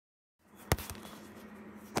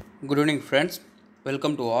Good evening friends,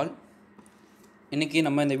 welcome to all. இன்னைக்கு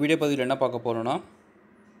நம்ம இந்த வீடியோ பதிவில் என்ன பார்க்க போறோம்னா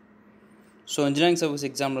engineering service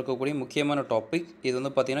exam இருக்கக்கூடிய முக்கியமான டாபிக் இது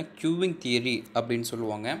வந்து பாத்தீங்கன்னா queuing theory அப்படினு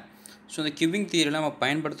சொல்லுவாங்க. இந்த queuing theoryல நம்ம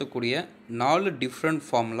பயன்படுத்தக்கூடிய 4 different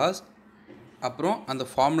formulas அப்புறம் அந்த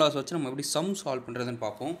formulas வச்சு நம்ம எப்படி sum solve பண்றதுன்னு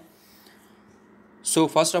பாப்போம்.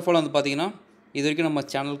 First of all வந்து பாத்தீங்கன்னா இதுவரைக்கும் நம்ம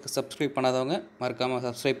சேனலுக்கு subscribe பண்ணாதவங்க மறக்காம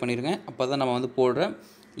subscribe பண்ணிருங்க. அப்பதான் நம்ம வந்து போடுற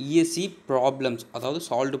ESE problems அதாவது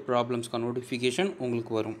solved problems notification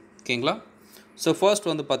உங்களுக்கு வரும். ஓகேங்களா? first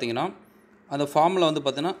வந்து பாத்தீங்கன்னா அந்த ஃபார்முலா வந்து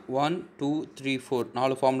பாத்தீங்கன்னா 1 2 3 4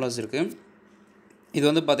 நாலு ஃபார்முலாஸ் இருக்கு. இது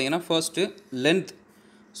வந்து பாத்தீங்கன்னா first length.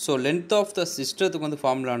 Length of the systemத்துக்கு வந்து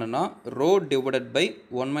ஃபார்முலா என்னன்னா rho divided by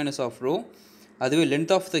 1 minus of rho. அதுவே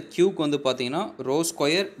length of the queue வந்து பாத்தீங்கன்னா rho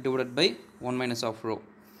square divided by 1 minus of rho.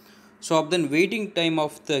 Then waiting time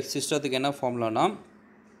of the systemத்துக்கு என்ன ஃபார்முலானா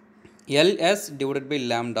LS divided by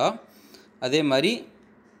lambda. அதே மாதிரி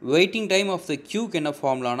waiting time of the queue என்ன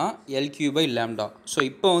ஃபார்முலானா LQ by lambda.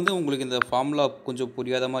 இப்போ வந்து உங்களுக்கு இந்த ஃபார்முலா கொஞ்சம்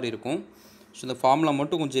புரியாத மாதிரி இருக்கும். இந்த ஃபார்முலா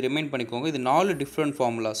மட்டும் கொஞ்சம் ரிமைண்ட் பண்ணிக்கோங்க. இது 4 டிஃப்ரெண்ட்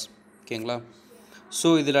ஃபார்முலாஸ். ஓகேங்களா?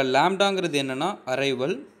 இதில் லாம்டாங்கிறது என்னன்னா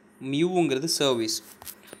அரைவல், மியூங்கிறது சர்வீஸ்,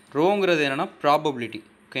 ரோங்கிறது என்னன்னா ப்ராபபிலிட்டி.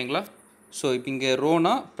 ஓகேங்களா? இப்போ இங்கே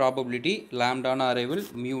ரோனா ப்ராபபிலிட்டி, லாம்டானா அரைவல்,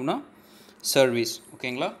 மியூனா சர்வீஸ்.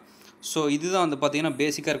 ஓகேங்களா? இதுதான் வந்து பார்த்தீங்கன்னா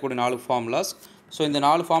பேசிக்காக இருக்கக்கூடிய 4 ஃபார்முலாஸ். இந்த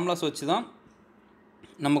 4 ஃபார்முலாஸ் வச்சு தான்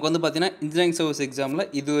நமக்கு வந்து பார்த்தீங்கன்னா இன்ஜினியரிங் சர்வீஸ் எக்ஸாமில்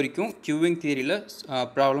இது வரைக்கும் queuing தியரியில்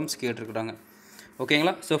ப்ராப்ளம்ஸ் கேட்டிருக்கிறாங்க.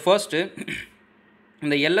 ஓகேங்களா? ஃபர்ஸ்ட்டு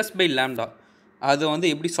இந்த எல்எஸ் பை லாம்டா அதை வந்து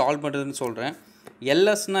எப்படி சால்வ் பண்ணுறதுன்னு சொல்கிறேன்.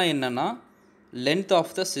 எல்எஸ்னால் என்னென்னா length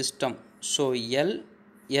of the system.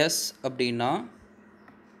 LS அப்படின்னா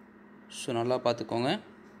நல்லா பார்த்துக்கோங்க,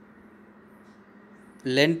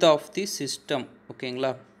 length of the system.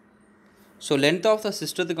 ஓகேங்களா? length of the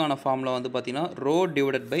சிஸ்டத்துக்கான ஃபார்முலா வந்து பார்த்தீங்கன்னா rho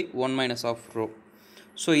divided by 1 minus of rho.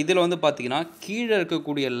 இதில் வந்து பார்த்தீங்கன்னா கீழே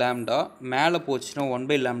இருக்கக்கூடிய லாம்டா மேலே போச்சுன்னா 1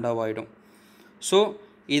 by lambda ஆகிடும்.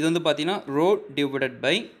 இது வந்து பார்த்தீங்கன்னா rho divided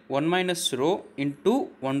by 1 minus rho into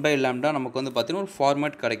 1 by lambda நமக்கு வந்து பார்த்தீங்கன்னா ஒரு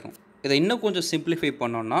ஃபார்மேட் கிடைக்கும். இதை இன்னும் கொஞ்சம் சிம்பிளிஃபை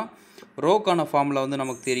பண்ணோன்னா ரோக்கான ஃபார்முலா வந்து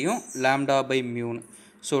நமக்கு தெரியும் lambda by mu.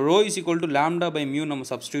 rho is equal to lambda by mu நம்ம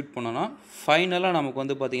சப்ஸ்டியூட் பண்ணோன்னா ஃபைனலாக நமக்கு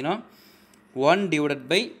வந்து பார்த்தீங்கன்னா 1 divided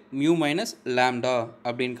by mu minus lambda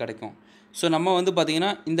அப்படின்னு கிடைக்கும். நம்ம வந்து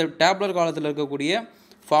பார்த்தீங்கன்னா இந்த டேப்லர் காலத்தில் இருக்கக்கூடிய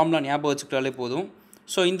ஃபார்முலா ஞாபகம் வச்சுக்கிட்டாலே போதும்.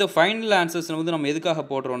 இந்த ஃபைனல் ஆன்சர்ஸ் வந்து நம்ம எதுக்காக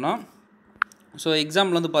போடுறோன்னா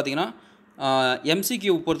எக்ஸாம்பிள் வந்து பார்த்தீங்கன்னா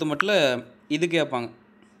எம்சிக்யூ பொறுத்த மட்டும் இது கேட்பாங்க.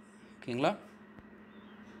 ஓகேங்களா?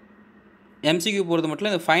 எம்சிக்யூ பொறுத்த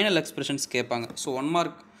மட்டும் இந்த ஃபைனல் எக்ஸ்பிரஷன்ஸ் கேட்பாங்க. 1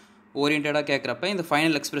 மார்க் ஓரியன்டாக கேட்குறப்ப இந்த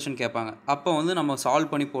ஃபைனல் எக்ஸ்பிரஷன் கேட்பாங்க. அப்போ வந்து நம்ம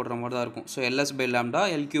சால்வ் பண்ணி போடுற மாதிரி தான் இருக்கும். LS by lambda,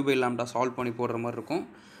 LQ by lambda solve பண்ணி போடுற மாதிரி இருக்கும்.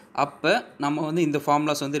 அப்போ நம்ம வந்து இந்த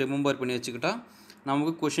ஃபார்முலாஸ் வந்து ரிமெம்பர் பண்ணி வச்சுக்கிட்டா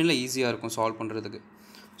நமக்கு கொஷினில் ஈஸியாக இருக்கும் சால்வ் பண்ணுறதுக்கு.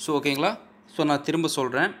 ஓகேங்களா? நான் திரும்ப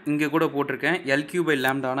சொல்கிறேன், இங்கே கூட போட்டிருக்கேன் எல்கியூ பை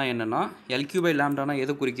லாம்டானா என்னென்னா, எல்கியூ பை லாம்டானா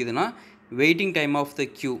எது குறிக்குதுன்னா waiting time of the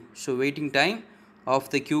Q. Waiting time of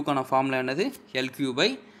the கியூக்கான formula என்னது எல்கியூ பை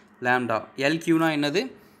லாம்டா. எல்கியூனா என்னது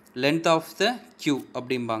length of the queue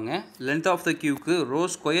அப்படிம்பாங்க. length of the queueக்கு rho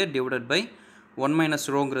square divided by 1 minus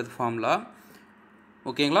rhoங்கிறது formula.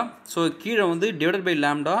 ஓகேங்களா? கீழே வந்து divided by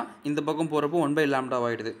lambda இந்த பக்கம் போகிறப்போ 1 by lambda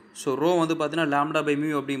ஆகிடுது. rho வந்து பார்த்தீங்கன்னா lambda by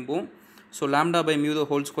mu அப்படிம்போம். lambda by mu the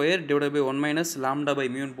whole square divided by 1 minus lambda by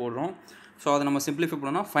mu போடுறோம். அதை நம்ம சிம்பிளிஃபை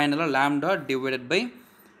பண்ணோம்னா ஃபைனலாக lambda divided by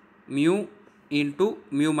mu into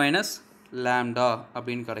mu minus lambda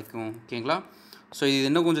அப்படின்னு கிடைக்கும். ஓகேங்களா? இது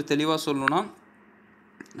இன்னும் கொஞ்சம் தெளிவாக சொல்லணும்னா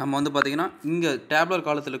நம்ம வந்து பார்த்திங்கன்னா இங்கே டேப்லர்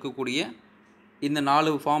காலத்தில் இருக்கக்கூடிய இந்த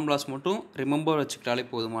 4 ஃபார்முலாஸ் மட்டும் ரிமெம்பர் வச்சுக்கிட்டாலே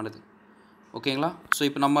போதுமானது. ஓகேங்களா?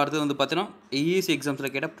 இப்போ நம்ம அடுத்து வந்து பார்த்தீங்கன்னா ESE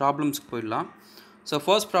எக்ஸாம்ஸில் கேட்ட ப்ராப்ளம்ஸ்க்கு போயிடலாம்.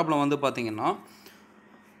 ஃபர்ஸ்ட் ப்ராப்ளம் வந்து பார்த்திங்கன்னா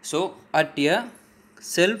at a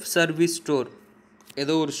self service store,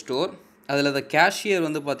 ஏதோ ஒரு ஸ்டோர், அதில் த கேஷியர்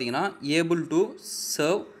வந்து பார்த்திங்கன்னா able to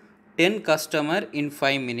serve 10 customer in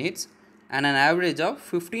 5 minutes and an average of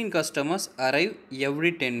 15 customers arrive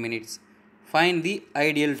every 10 minutes. Find the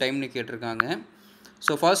ideal டைம்னு கேட்டிருக்காங்க.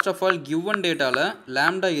 ஃபர்ஸ்ட் ஆஃப் ஆல் கிவன் டேட்டாவில்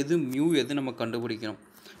லாம்டா எது மியூ எது நம்ம கண்டுபிடிக்கணும்.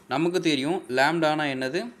 நமக்கு தெரியும் லாம்டானா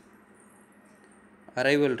என்னது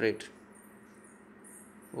அரைவல் ரேட்.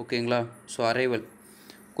 ஓகேங்களா? அரைவல்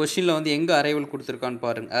கொஷினில் வந்து எங்கே அரைவல் கொடுத்துருக்கான்னு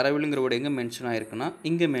பாருங்கள். அரைவலுங்கிற வேர்டு எங்கே மென்ஷன் ஆகிருக்குன்னா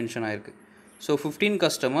இங்கே மென்ஷன் ஆகிருக்கு. 15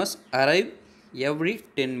 customers arrive every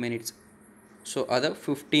 10 minutes. அதை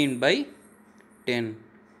 15 by 10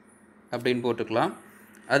 அப்படின்னு போட்டுக்கலாம்.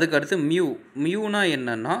 அதுக்கு அடுத்து மியூனா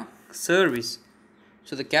என்னன்னா service.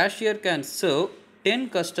 the cashier can serve 10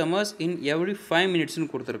 customers in every 5 minutesனு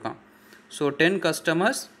கொடுத்துருக்கான். 10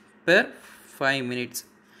 customers per 5 minutes.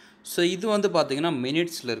 இது வந்து பார்த்திங்கன்னா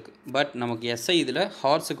மினிட்ஸில் இருக்குது. பட் நமக்கு எஸ்ஐ இதில்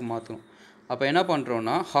ஹார்ஸுக்கு மாற்றணும். அப்போ என்ன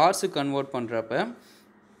பண்ணுறோன்னா ஹார்ஸுக்கு கன்வெர்ட் பண்ணுறப்ப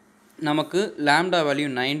நமக்கு லாம்டா வேல்யூ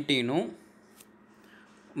 19னும்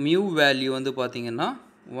மியூ வேல்யூ வந்து பார்த்திங்கன்னா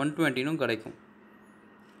 120னும் கிடைக்கும்.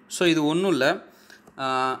 ஸோ இது ஒன்றும் இல்லை,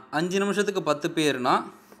 5 நிமிஷத்துக்கு 10 பேர்னா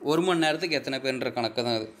 1 மணி நேரத்துக்கு எத்தனை பேர்ன்ற கணக்கு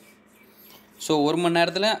தான் அது. ஸோ 1 மணி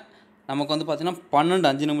நேரத்தில் நமக்கு வந்து பார்த்திங்கன்னா 12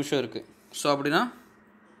 5 நிமிஷம் இருக்குது. ஸோ அப்படின்னா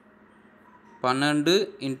 12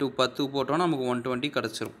 × 10 போட்டோன்னா நமக்கு 120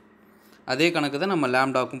 கிடச்சிரும். அதே கணக்கு தான் நம்ம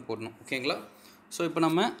லாம்டாக்கும் போடணும். ஓகேங்களா? ஸோ இப்போ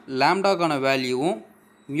நம்ம லாம்டாக்கான வேல்யூவும்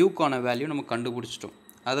மியூக்கான வேல்யூ நம்ம கண்டுபிடிச்சிட்டோம்.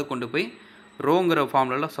 அதை கொண்டு போய் ரோங்கிற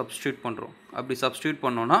ஃபார்முலாவில் சப்ஸ்டியூட் பண்ணுறோம். அப்படி சப்ஸ்டியூட்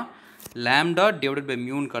பண்ணோன்னா லாம்டா டிவைடட் பை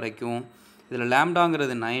மியூன்னு கிடைக்கும். இதில்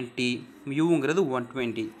லாம்டாங்கிறது 90, மியூங்கிறது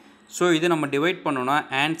 120. ஸோ இதை நம்ம டிவைட் பண்ணோன்னா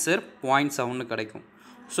ஆன்சர் 0.7 கிடைக்கும்.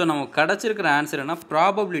 ஸோ நம்ம கிடச்சிருக்கிற ஆன்சர் என்ன,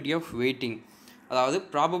 ப்ராபபிலிட்டி ஆஃப் வெயிட்டிங், அதாவது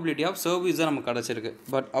ப்ராபபிலிட்டி ஆஃப் சர்வீஸ் தான் நமக்கு கிடச்சிருக்கு.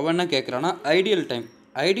 பட் அவன் என்ன கேட்குறான்னா ஐடியல் டைம்.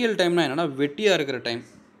 ஐடியல் டைம்னா என்னென்னா வெட்டியாக இருக்கிற டைம்.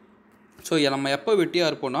 ஸோ நம்ம எப்போ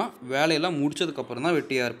வெட்டியாக இருப்போம்னா வேலையெல்லாம் முடிச்சதுக்கப்புறம் தான்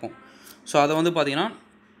வெட்டியாக இருப்போம். ஸோ அதை வந்து பார்த்திங்கன்னா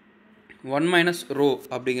 1 - ரோ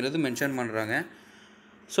அப்படிங்கிறது மென்ஷன் பண்ணுறாங்க.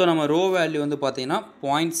 ஸோ நம்ம ரோ வேல்யூ வந்து பார்த்திங்கன்னா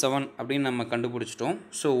 0.7 அப்படின்னு நம்ம கண்டுபிடிச்சிட்டோம்.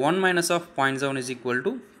 So 1 - of 0.7 is equal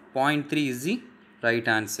to 0.3 is the right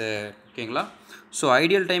answer. ஓகேங்களா? ஸோ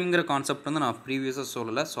ஐடியல் டைம்ங்கிற கான்செப்ட் வந்து நான் ப்ரீவியஸாக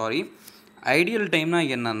சொல்லலை, சாரி. ஐடியல் டைம்னா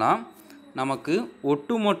என்னென்னா நமக்கு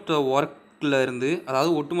ஒட்டுமொத்த ஒர்க்கில் இருந்து,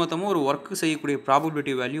 அதாவது ஒட்டுமொத்தமாக ஒரு ஒர்க்கு செய்யக்கூடிய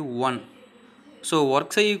ப்ராபபிலிட்டி வேல்யூ 1. ஸோ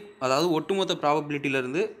அதாவது ஒட்டுமொத்த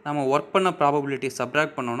ப்ராபபிலிட்டியிலேருந்து நம்ம ஒர்க் பண்ண ப்ராபபிலிட்டியை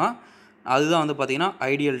சப்ராக்ட் பண்ணோன்னா அதுதான் வந்து பார்த்திங்கன்னா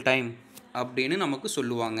ஐடியல் டைம் அப்படின்னு நமக்கு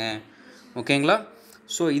சொல்லுவாங்க. ஓகேங்களா?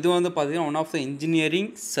 ஸோ இது வந்து பார்த்திங்கன்னா one of the engineering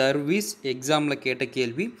service எக்ஸாமில் கேட்ட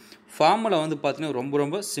கேள்வி. ஃபார்முலா வந்து பார்த்திங்கன்னா ரொம்ப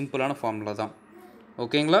ரொம்ப சிம்பிளான ஃபார்முலா தான்.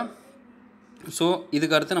 ஓகேங்களா? ஸோ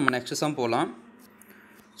இதுக்கு அடுத்து நம்ம நெக்ஸ்ட் சம் போகலாம்.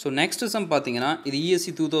 ஸோ நெக்ஸ்ட் சம் பார்த்திங்கன்னா இது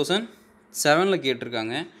ESE 2007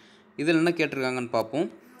 கேட்டிருக்காங்க. இதில் என்ன கேட்டிருக்காங்கன்னு பார்ப்போம்.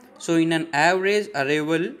 So in an average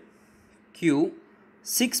arrival queue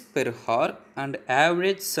 6 per hour and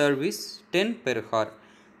average service 10 per hour,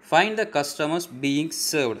 find the customers being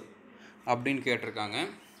served அப்படின்னு கேட்டிருக்காங்க.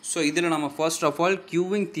 ஸோ இதில் நம்ம first of all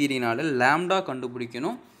queuing தியரினால lambda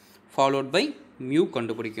கண்டுபிடிக்கணும், ஃபாலோட் பை மியூ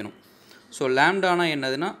கண்டுபிடிக்கணும். ஸோ லாம்டானா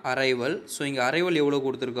என்னதுன்னா அரைவல். ஸோ இங்கே அரைவல் எவ்வளோ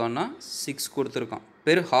கொடுத்துருக்கான்னா 6 கொடுத்துருக்கான்,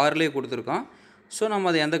 பெர் ஹார்லேயே கொடுத்துருக்கான். ஸோ நம்ம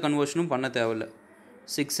அதை எந்த கன்வர்ஷனும் பண்ண தேவையில்லை,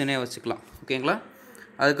 6னே வச்சுக்கலாம். ஓகேங்களா?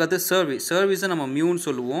 அதுக்கடுத்து சர்வீஸை நம்ம மியூன்னு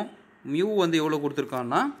சொல்லுவோம். மியூ வந்து எவ்வளோ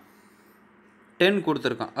கொடுத்துருக்கான்னா 10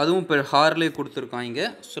 கொடுத்துருக்கான், அதுவும் பெர் ஹார்லேயே கொடுத்துருக்கான் இங்கே.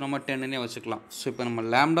 ஸோ நம்ம 10னே வச்சுக்கலாம். ஸோ இப்போ நம்ம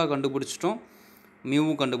லாம்டா கண்டுபிடிச்சிட்டோம்,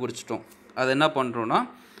 மியூவும் கண்டுபிடிச்சிட்டோம். அதை என்ன பண்ணுறோன்னா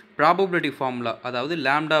ப்ராபபிலிட்டி ஃபார்முலா, அதாவது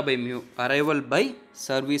lambda by mu, arrival by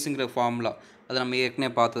சர்வீஸுங்கிற formula, அதை நம்ம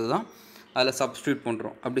ஏற்கனவே பார்த்தது தான். அதில் சப்ஸ்டியூட்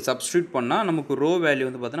பண்ணுறோம். அப்படி சப்ஸ்டியூட் பண்ணால் நமக்கு ரோ வேல்யூ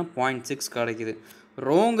வந்து பார்த்தீங்கன்னா 0.6 கிடைக்குது.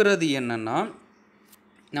 ரோங்கிறது என்னென்னா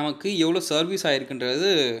நமக்கு எவ்வளோ சர்வீஸ் ஆகிருக்குன்றது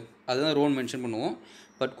அதுதான் ரோன் மென்ஷன் பண்ணுவோம்.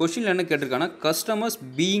 பட் கொஷினில் என்ன கேட்டிருக்காங்கன்னா customers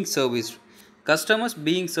being serviced. Customers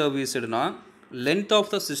being சர்வீஸ்டுனா length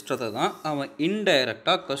of the சிஸ்டத்தை தான் அவன்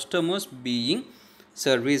இன்டைரக்டாக கஸ்டமர்ஸ் பீயிங்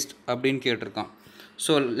சர்வீஸ்ட் அப்படின்னு கேட்டிருக்கான்.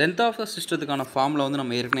 So length of the சிஸ்டத்துக்கான formula வந்து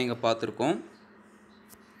நம்ம ஏற்கனவே இங்கே பார்த்துருக்கோம்.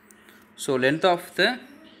 So length of the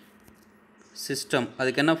system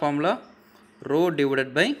அதுக்கு என்ன formula, row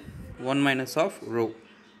divided by 1 - of row,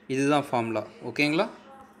 இதுதான் ஃபார்முலா. ஓகேங்களா?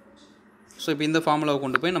 ஸோ இப்போ இந்த ஃபார்முலாவை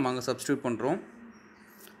கொண்டு போய் நம்ம அங்கே சப்ஸ்டியூட் பண்ணுறோம்.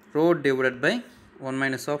 Row divided by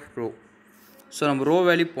 1 - of row. So நம்ம ரோ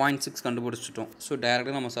வேல்யூ 0.6 கண்டுபிடிச்சிட்டோம். ஸோ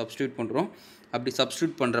டைரெக்டாக நம்ம சப்ஸ்டியூட் பண்ணுறோம். அப்படி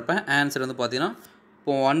சப்ஸ்டியூட் பண்ணுறப்ப ஆன்சர் வந்து பார்த்திங்கன்னா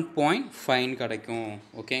 1.5 கிடைக்கும்.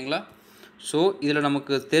 ஓகேங்களா? ஸோ இதில்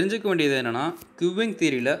நமக்கு தெரிஞ்சுக்க வேண்டியது என்னென்னா கியூவிங்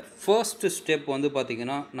தியரியில் ஃபர்ஸ்ட் ஸ்டெப் வந்து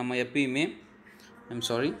பார்த்திங்கன்னா நம்ம எப்பயுமே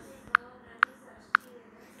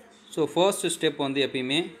ஸோ ஃபர்ஸ்ட் ஸ்டெப் வந்து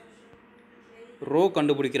எப்பயுமே ரோ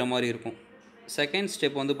கண்டுபிடிக்கிற மாதிரி இருக்கும். செகண்ட்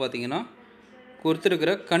ஸ்டெப் வந்து பார்த்திங்கன்னா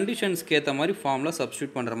கொடுத்துருக்கிற கண்டிஷன்ஸ்க்கு ஏற்ற மாதிரி ஃபார்மில்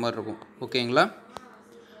சப்ஸ்டியூட் பண்ணுற மாதிரி இருக்கும். ஓகேங்களா?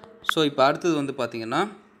 ஸோ இப்போ அடுத்தது வந்து பார்த்திங்கன்னா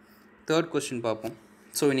தேர்ட் கொஸ்டின் பார்ப்போம்.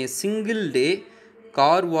 So in A single day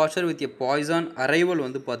car washer with a Poisson arrival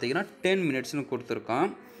வந்து பார்த்திங்கன்னா 10 minutesனு கொடுத்துருக்கான்.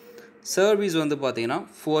 சர்வீஸ் வந்து பார்த்திங்கன்னா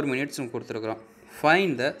 4 minutesனு கொடுத்துருக்குறான்.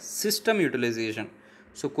 Find the system utilisation.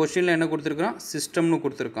 So கொஸ்டினில் என்ன கொடுத்துருக்குறான், சிஸ்டம்னு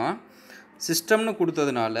கொடுத்துருக்கான். சிஸ்டம்னு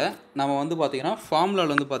கொடுத்ததுனால நம்ம வந்து பார்த்திங்கன்னா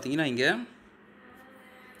ஃபார்முலாவில் வந்து பார்த்திங்கன்னா இங்கே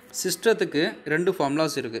சிஸ்டத்துக்கு 2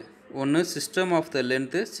 ஃபார்முலாஸ் இருக்குது. ஒன்று system of the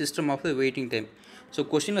length, system of the waiting time. So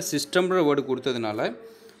கொஸ்டினில் சிஸ்டம்ன்ற வேர்டு கொடுத்ததுனால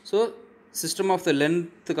so system of the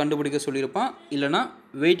length கண்டுபிடிக்க சொல்லியிருப்பான், இல்லைனா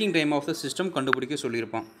waiting time of the system கண்டுபிடிக்க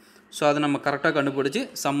சொல்லியிருப்பான். ஸோ அதை நம்ம கரெக்டாக கண்டுபிடிச்சி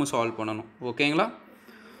சம்மு சால்வ் பண்ணணும். ஓகேங்களா?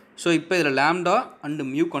 ஸோ இப்போ இதில் லாம்டா அண்டு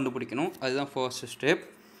மியூ கண்டுபிடிக்கணும், அதுதான் ஃபர்ஸ்ட் ஸ்டெப்.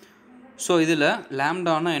 ஸோ இதில்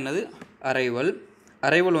லாம்டானா என்னது, அரைவல்.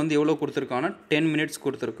 அரைவல் வந்து எவ்வளோ கொடுத்துருக்கான்னா 10 minutes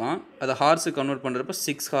கொடுத்துருக்கான். அதை ஹார்ஸு கன்வெர்ட் பண்ணுறப்ப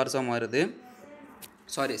 6 ஹார்ஸாக மாறுது.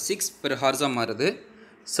 6 per ஹார்ஸாக மாறுது.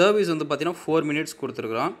 சர்வீஸ் வந்து பார்த்திங்கன்னா 4 minutes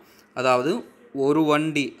கொடுத்துருக்குறான். அதாவது ஒரு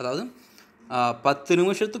வண்டி, அதாவது 10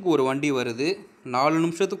 நிமிஷத்துக்கு ஒரு வண்டி வருது, 4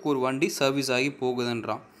 நிமிஷத்துக்கு ஒரு வண்டி சர்வீஸ் ஆகி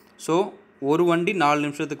போகுதுன்றான். ஸோ ஒரு வண்டி 4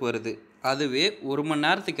 நிமிஷத்துக்கு வருது. அதுவே ஒரு மணி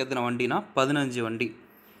நேரத்துக்கு எத்தனை வண்டினா 15 வண்டி.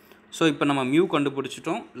 ஸோ இப்போ நம்ம மியூ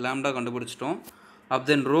கண்டுபிடிச்சிட்டோம், லேம்டா கண்டுபிடிச்சிட்டோம்.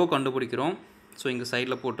 தென் ரோ கண்டுபிடிக்கிறோம். ஸோ இங்கே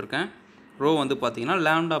சைடில் போட்டிருக்கேன். ரோ வந்து பார்த்திங்கன்னா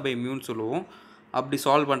லேம்டா பை மியூன்னு சொல்லுவோம். அப்படி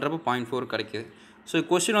சால்வ் பண்ணுறப்ப 0.4 கிடைக்கிது. ஸோ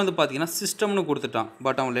கொஸ்டின் வந்து பார்த்திங்கன்னா சிஸ்டம்னு கொடுத்துட்டான்.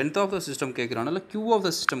 பட் அவன் லென்த் ஆஃப் த சிஸ்டம் கேட்குறானா இல்லை கியூ ஆஃப்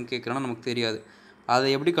த சிஸ்டம் கேட்குறானா நமக்கு தெரியாது. அதை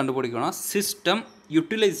எப்படி கண்டுபிடிக்கணும்னா சிஸ்டம்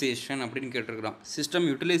யூட்டிலைசேஷன் அப்படின்னு கேட்டிருக்கிறான். சிஸ்டம்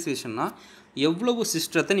யூட்டிலைசேஷன்னா எவ்வளவு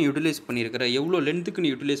சிஸ்டத்தை நீ யூட்டிலைஸ் பண்ணியிருக்கிற, எவ்வளோ லென்த்துக்கு நீ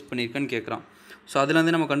யூட்டிலைஸ் பண்ணியிருக்கன்னு கேட்குறான். ஸோ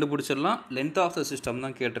அதுலேருந்து நம்ம கண்டுபிடிச்சிடலாம் லென்த் ஆஃப் த சிஸ்டம்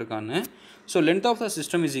தான் கேட்டிருக்கான்னு. So length of the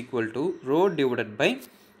system is equal to rho divided by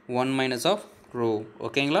 1 minus of row.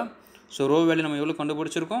 ஓகேங்களா? ஸோ ரோ வேல்யூ நம்ம எவ்வளோ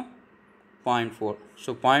கண்டுபிடிச்சிருக்கோம்? 0.4. So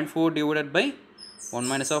 0.4 divided by 1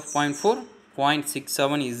 minus of 0.4,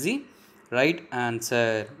 0.67 is the right answer.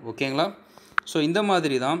 ஓகேங்களா? So இந்த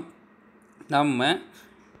மாதிரி தான் நம்ம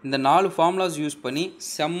இந்த 4 ஃபார்முலாஸ் யூஸ் பண்ணி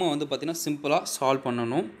செம்மை வந்து பார்த்திங்கன்னா சிம்பிளாக சால்வ்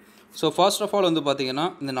பண்ணணும். ஸோ ஃபர்ஸ்ட் ஆஃப் ஆல் வந்து பார்த்திங்கன்னா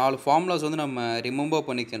இந்த 4 ஃபார்முலாஸ் வந்து நம்ம ரிமெம்பர்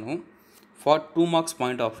பண்ணிக்கணும் for 2 marks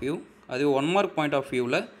point of view. அதே 1 mark பாயிண்ட் ஆஃப்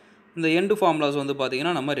வியூவில் இந்த எண்டு ஃபார்முலாஸ் வந்து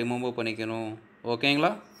பார்த்திங்கன்னா நம்ம ரிமெம்பர் பண்ணிக்கணும்.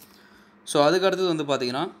 ஓகேங்களா? ஸோ அதுக்கடுத்தது வந்து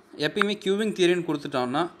பார்த்திங்கன்னா எப்பயுமே கியூவிங் தியரின்னு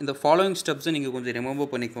கொடுத்துட்டோம்னா இந்த ஃபாலோவிங் ஸ்டெப்ஸை நீங்கள் கொஞ்சம்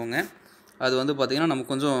ரிமெம்பர் பண்ணிக்கோங்க. அது வந்து பார்த்திங்கன்னா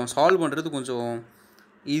நமக்கு கொஞ்சம் சால்வ் பண்ணுறது கொஞ்சம்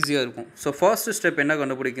ஈஸியாக இருக்கும். ஸோ ஃபர்ஸ்ட் ஸ்டெப் என்ன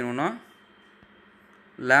கண்டுபிடிக்கணும்னா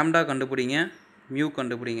லேம்டா கண்டுபிடிங்க, மியூ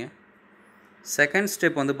கண்டுபிடிங்க. செகண்ட்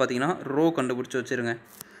ஸ்டெப் வந்து பார்த்திங்கன்னா ரோ கண்டுபிடிச்சி வச்சுருங்க.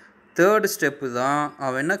 தேர்ட் ஸ்டெப்பு தான்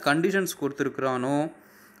அவன் என்ன கண்டிஷன்ஸ் கொடுத்துருக்குறானோ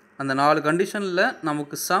அந்த 4 கண்டிஷனில்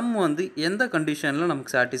நமக்கு சம் வந்து எந்த கண்டிஷனில்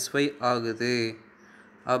நமக்கு சாட்டிஸ்ஃபை ஆகுது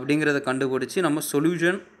அப்படிங்கிறத கண்டுபிடிச்சி நம்ம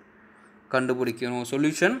சொல்யூஷன் கண்டுபிடிக்கணும்,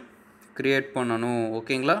 சொல்யூஷன் க்ரியேட் பண்ணணும்.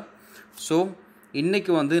 ஓகேங்களா? ஸோ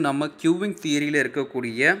இன்றைக்கி வந்து நம்ம கியூவிங் தியரியில்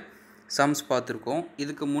இருக்கக்கூடிய சம்ஸ் பார்த்துருக்கோம்.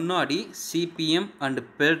 இதுக்கு முன்னாடி CPM and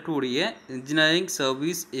பெர்ட்டுடைய engineering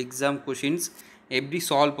service exam questions எப்படி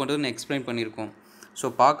சால்வ் பண்ணுறதுன்னு எக்ஸ்பிளைன் பண்ணியிருக்கோம். ஸோ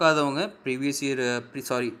பார்க்காதவங்க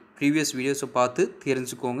ப்ரீவியஸ் வீடியோஸை பார்த்து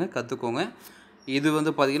தெரிஞ்சுக்கோங்க, கற்றுக்கோங்க. இது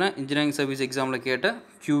வந்து பார்த்திங்கன்னா இன்ஜினியரிங் சர்வீஸ் எக்ஸாமில் கேட்ட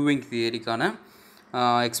கியூவிங் தியரிக்கான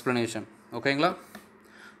எக்ஸ்ப்ளனேஷன். ஓகேங்களா?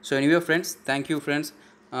 So anyway friends, thank you friends.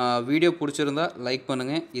 Video பிடிச்சிருந்தா லைக்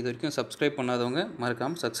பண்ணுங்கள். இது வரைக்கும் சப்ஸ்கிரைப் பண்ணாதவங்க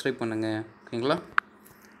மறக்காமல் சப்ஸ்கிரைப் பண்ணுங்கள். ஓகேங்களா?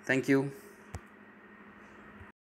 Thank you.